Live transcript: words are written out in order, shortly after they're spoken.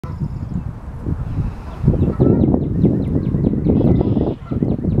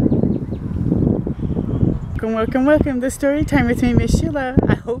Welcome to Story Time with me, Miss Sheila.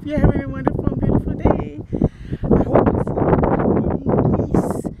 I hope you're having a wonderful and beautiful day. I hope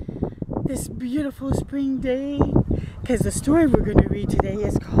it's this beautiful spring day, because the story we're going to read today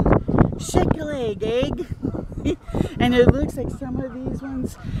is called Shake a Leg, Egg. And it looks like some of these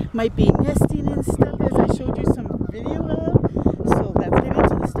ones might be nesting and stuff, as I showed you some video of. So let's get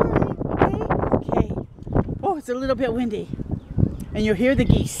into the story, okay? Okay. Oh, it's a little bit windy, and you'll hear the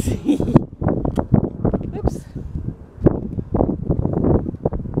geese. Oops.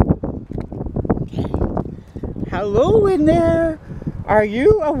 Okay. Hello in there. Are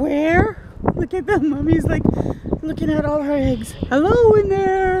you aware? Look at them. Mommy's like looking at all her eggs. Hello in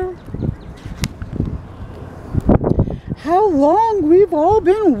there. How long we've all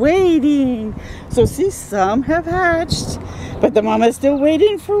been waiting. So see, some have hatched, but the mama's still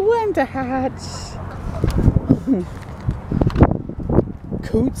waiting for one to hatch.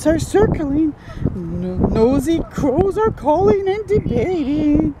 Coots are circling, nosy crows are calling and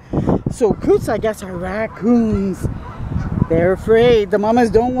debating. So coots, I guess, are raccoons. They're afraid. The mamas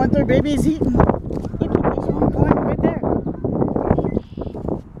don't want their babies eaten. Look at this one going right there.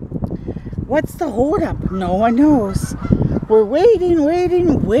 What's the holdup? No one knows. We're waiting.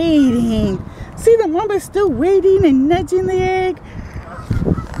 See, the mama's still waiting and nudging the egg.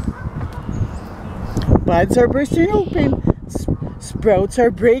 Buds are bursting open. Sprouts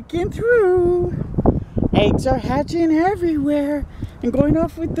are breaking through. Eggs are hatching everywhere and going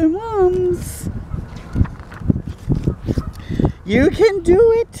off with their moms. You can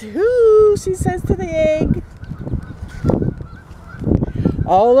do it too, she says to the egg.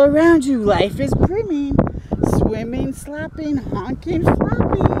 All around you, life is brimming, swimming, slapping, honking,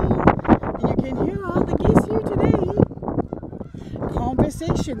 flapping. And you can hear all the geese here today.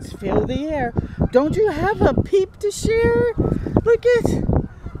 Conversations fill the air. Don't you have a peep to share? Look at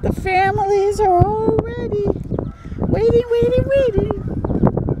the families are all ready. Waiting.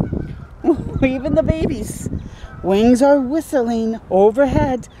 Oh, even the babies. Wings are whistling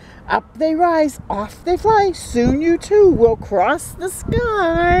overhead. Up they rise, off they fly. Soon you too will cross the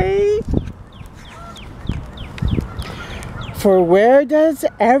sky. For where does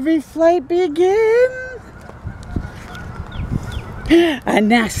every flight begin? A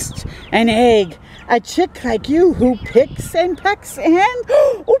nest, an egg, a chick like you who picks and pecks and...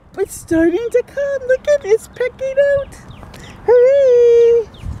 Oh, it's starting to come. Look at it, it's pecking out. Hooray!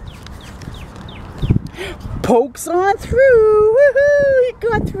 Pokes on through. Woohoo! It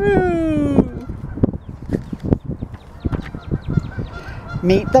got through.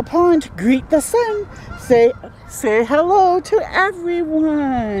 Meet the pond, greet the sun. Say hello to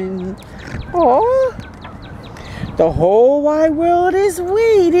everyone. Oh, the whole wide world is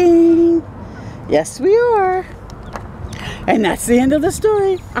waiting. Yes, we are. And that's the end of the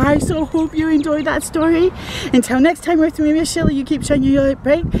story. I so hope you enjoyed that story. Until next time with me, Miss Sheila, you keep shining your light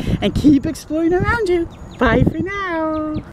bright and keep exploring around you. Bye for now.